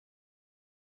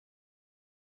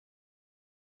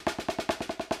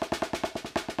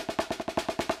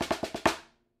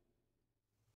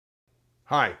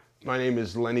Hi, my name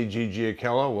is Lenny G.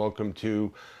 Giacchella. Welcome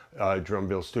to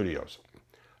Drumbill Studios.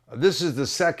 This is the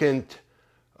second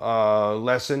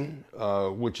lesson,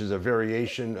 which is a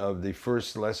variation of the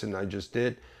first lesson I just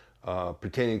did,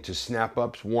 pertaining to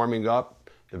snap-ups, warming up,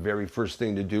 the very first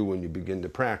thing to do when you begin to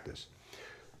practice.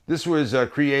 This was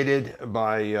created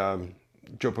by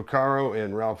Joe Porcaro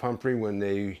and Ralph Humphrey when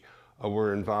they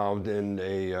were involved in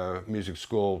a music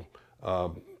school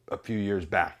a few years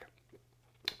back.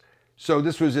 So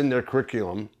this was in their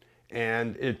curriculum,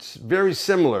 and it's very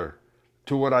similar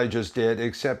to what I just did,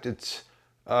 except it's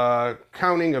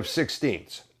counting of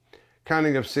sixteenths.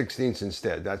 Counting of sixteenths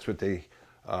instead. That's what they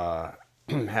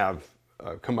have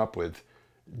come up with,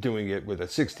 doing it with a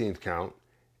 16th count.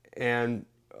 And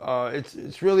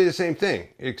it's really the same thing,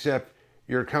 except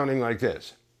you're counting like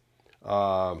this.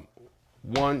 1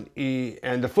 E,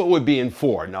 and the foot would be in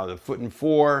 4. Now the foot in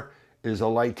 4 is a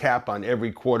light tap on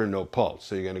every quarter note pulse.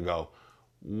 So you're going to go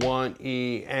 1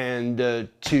 E and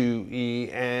 2 E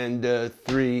and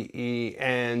 3 E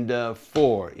and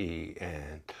 4 E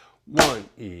and 1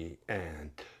 E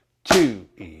and 2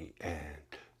 E and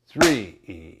 3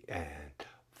 E and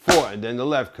 4. And then the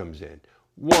left comes in.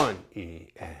 1 E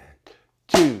and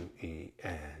 2 E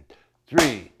and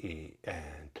 3 E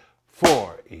and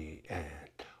 4 E and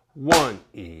 1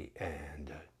 E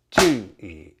and 2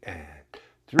 E and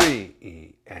 3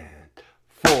 E and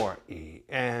 4 E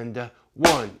and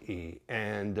 1 E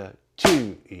and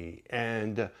 2 E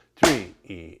and 3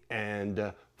 E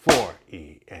and 4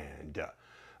 E and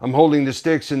I'm holding the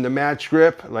sticks in the match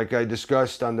grip like I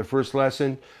discussed on the first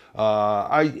lesson.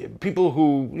 People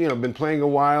who been playing a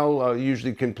while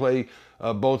usually can play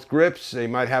both grips. They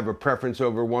might have a preference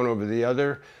over one over the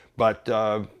other, but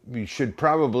you should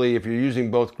probably, if you're using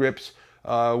both grips,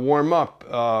 warm up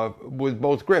with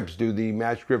both grips. Do the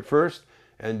match grip first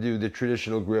and do the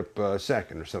traditional grip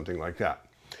second, or something like that.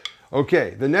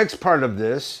 Okay, the next part of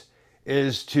this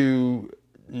is to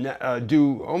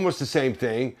do almost the same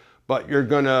thing, but you're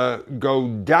gonna go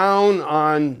down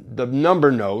on the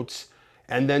number notes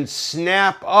and then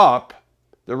snap up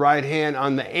the right hand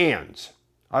on the ands.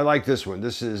 I like this one.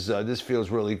 This feels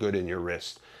really good in your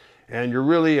wrist. And you're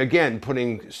really, again,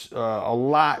 putting a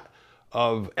lot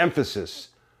of emphasis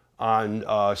on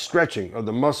stretching of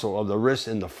the muscle of the wrist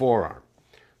and the forearm.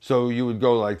 So you would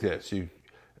go like this.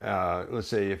 Let's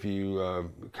say if you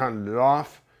counted it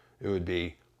off, it would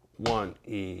be 1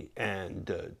 E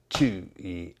and 2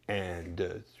 E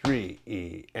and 3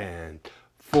 E and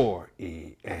 4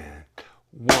 E and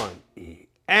 1 E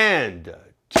and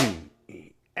 2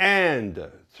 E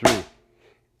and 3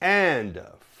 and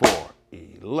 4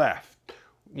 E left.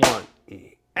 1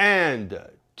 E and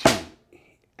 2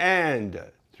 E and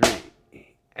 3 E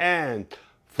and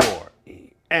 4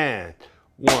 E and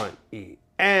 1 E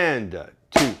and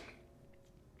 2,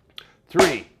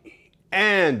 3 E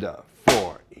and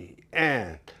 4 E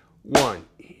and 1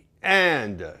 E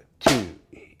and 2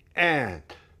 E and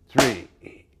 3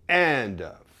 E and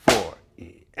 4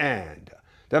 E and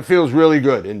that feels really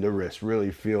good in the wrist. Really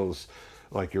feels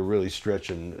like you're really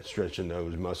stretching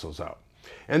those muscles out.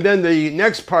 And then the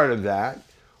next part of that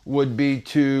would be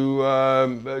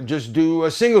to just do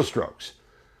single strokes.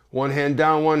 One hand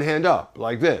down, one hand up,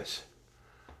 like this.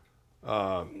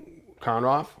 Count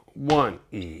off. 1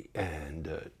 E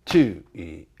and 2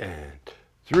 E and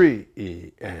 3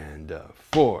 E and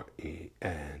 4 E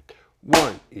and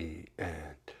 1 E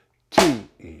and 2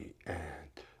 E and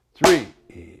 3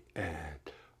 E and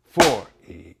 4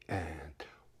 E and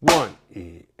 1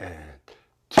 E and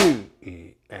 2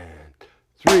 E and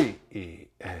 3 E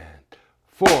and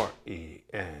 4 E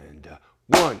and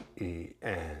 1 E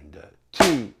and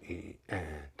 2 E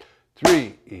and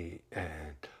 3 E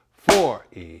and 4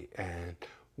 E and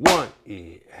 1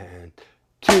 E and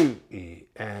 2 E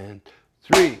and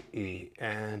 3 E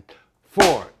and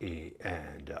 4 E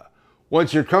and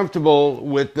once you're comfortable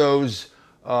with those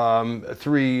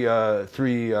three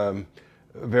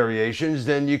variations,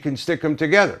 then you can stick them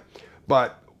together.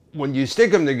 But when you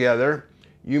stick them together,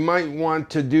 you might want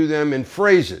to do them in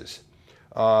phrases.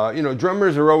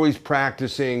 Drummers are always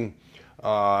practicing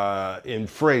in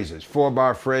phrases: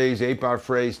 4-bar phrase, 8-bar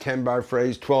phrase, 10-bar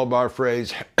phrase, 12-bar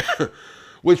phrase,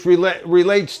 which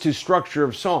relates to structure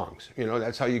of songs.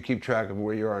 That's how you keep track of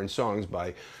where you are in songs,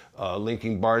 by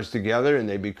linking bars together, and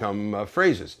they become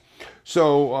phrases.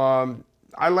 So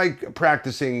I like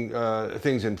practicing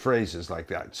things in phrases like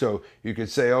that. So you could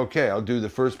say, okay, I'll do the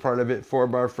first part of it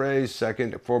 4-bar phrase,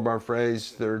 second 4-bar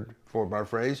phrase, third 4-bar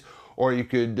phrase, or you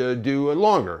could do a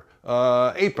longer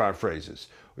 8-bar phrases.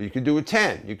 Or you could do a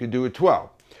 10, you could do a 12.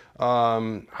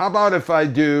 How about if I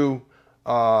do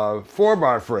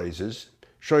 4-bar phrases,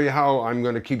 show you how I'm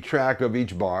going to keep track of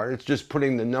each bar. It's just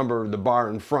putting the number of the bar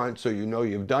in front so you know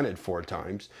you've done it 4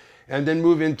 times. And then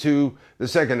move into the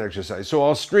second exercise. So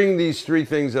I'll string these 3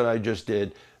 things that I just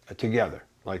did together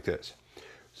like this.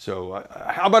 So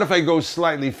how about if I go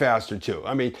slightly faster too?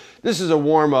 I mean, this is a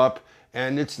warm-up,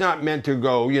 and it's not meant to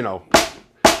go, not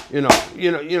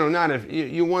if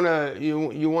you want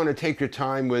to take your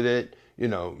time with it.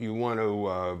 You want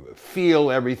to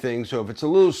feel everything. So if it's a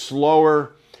little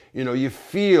slower, you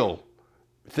feel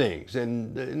things,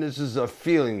 and this is a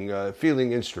feeling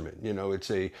instrument.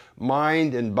 It's a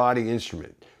mind and body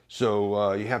instrument.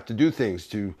 So you have to do things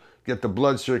to get the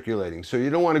blood circulating. So you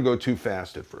don't want to go too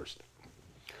fast at first.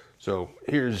 So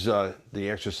here's the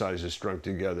exercises strung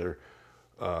together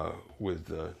with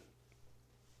the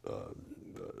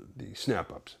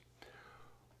snap-ups.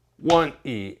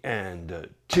 1E and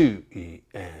 2E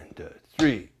and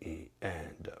 3E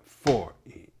and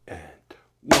 4E and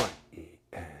 1E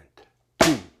and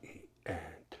 2E and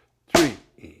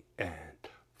 3E and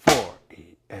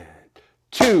 4E and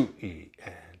 2E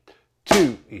and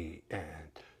 2E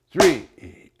and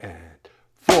 3E and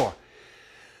 4.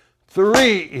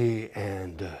 3E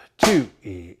and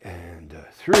 2E and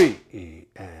 3E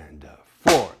and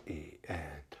 4E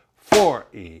and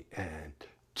 4E and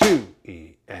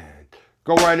 2E and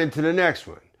go right into the next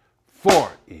one.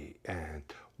 4E and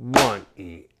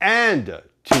 1E and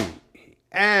 2E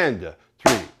and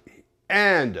 3E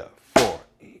and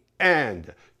 4E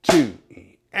and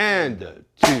 2E and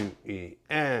 2E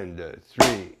and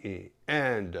 3E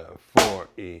and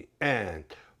 4E and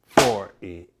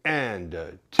 4E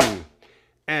and 2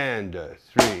 and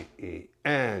 3E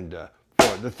and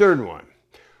 4. The third one.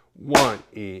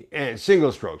 1E and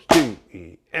single strokes.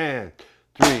 2E and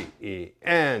 3E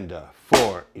and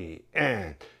 4E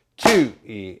and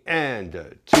 2E and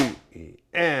 2E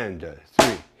and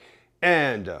 3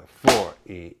 and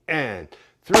 4E and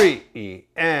 3E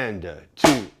and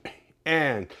 2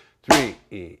 and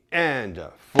 3E and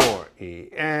 4E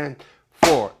and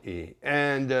 4E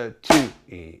and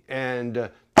 2E and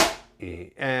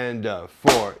E and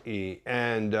 4E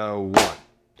and 1.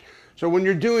 So when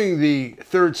you're doing the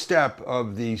third step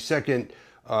of the second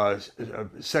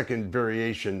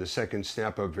variation, the second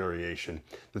snap-up variation,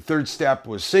 the third step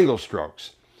was single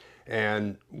strokes.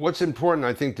 And what's important,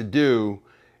 I think, to do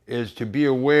is to be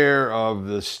aware of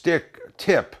the stick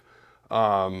tip,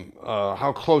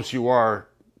 how close you are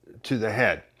to the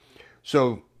head.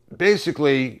 So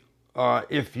basically,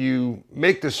 if you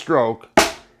make the stroke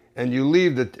and you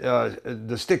leave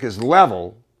the stick is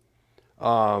level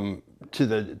to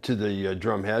the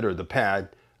drum head or the pad,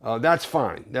 that's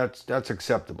fine. That's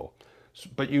acceptable.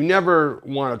 But you never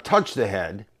want to touch the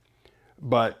head,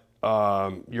 but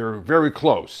you're very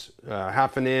close.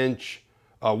 Half an inch,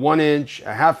 1 inch,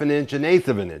 a half an inch, an eighth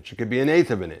of an inch. It could be an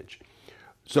eighth of an inch.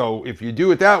 So if you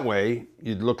do it that way,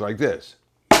 you'd look like this.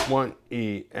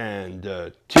 1E and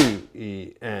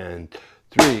 2E and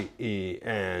 3E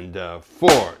and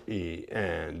 4E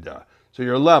and so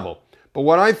you're level. But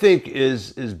what I think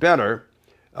is better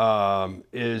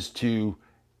is to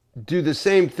do the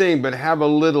same thing but have a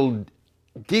little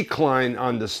decline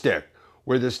on the stick,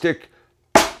 where the stick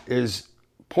is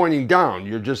pointing down.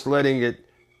 You're just letting it,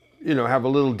 have a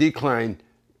little decline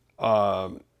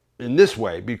in this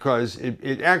way, because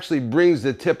it actually brings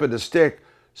the tip of the stick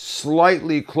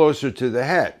slightly closer to the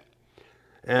head.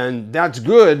 And that's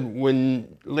good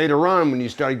when later on, when you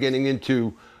start getting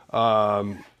into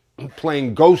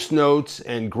playing ghost notes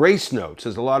and grace notes.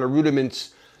 There's a lot of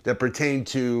rudiments that pertain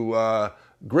to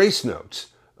grace notes,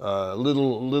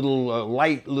 little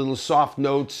light, little soft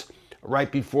notes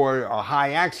right before a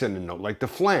high accent note, like the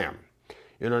flam.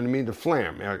 You know what I mean? The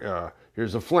flam.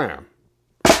 Here's a flam.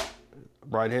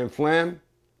 Right hand flam,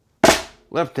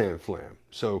 left hand flam.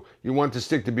 So you want the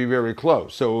stick to be very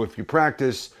close. So if you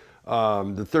practice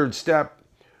the third step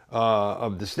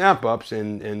of the snap-ups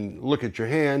and look at your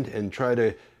hand and try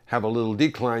to have a little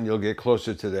decline, you'll get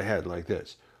closer to the head like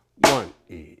this.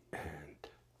 1E and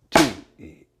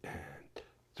 2E and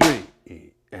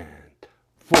 3E and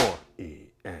 4E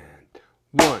and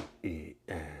 1E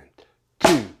and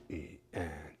 2E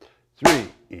and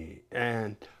 3E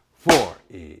and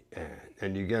 4E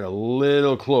and you get a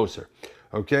little closer.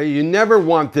 Okay, you never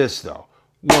want this though.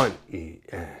 1E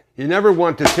and you never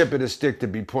want the tip of the stick to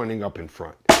be pointing up in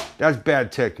front. That's bad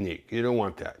technique. You don't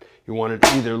want that. You want it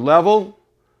either level,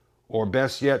 or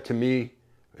best yet to me,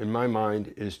 in my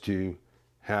mind, is to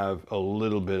have a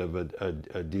little bit of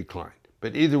a decline.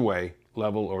 But either way,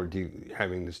 level or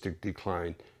having the stick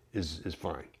decline is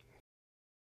fine.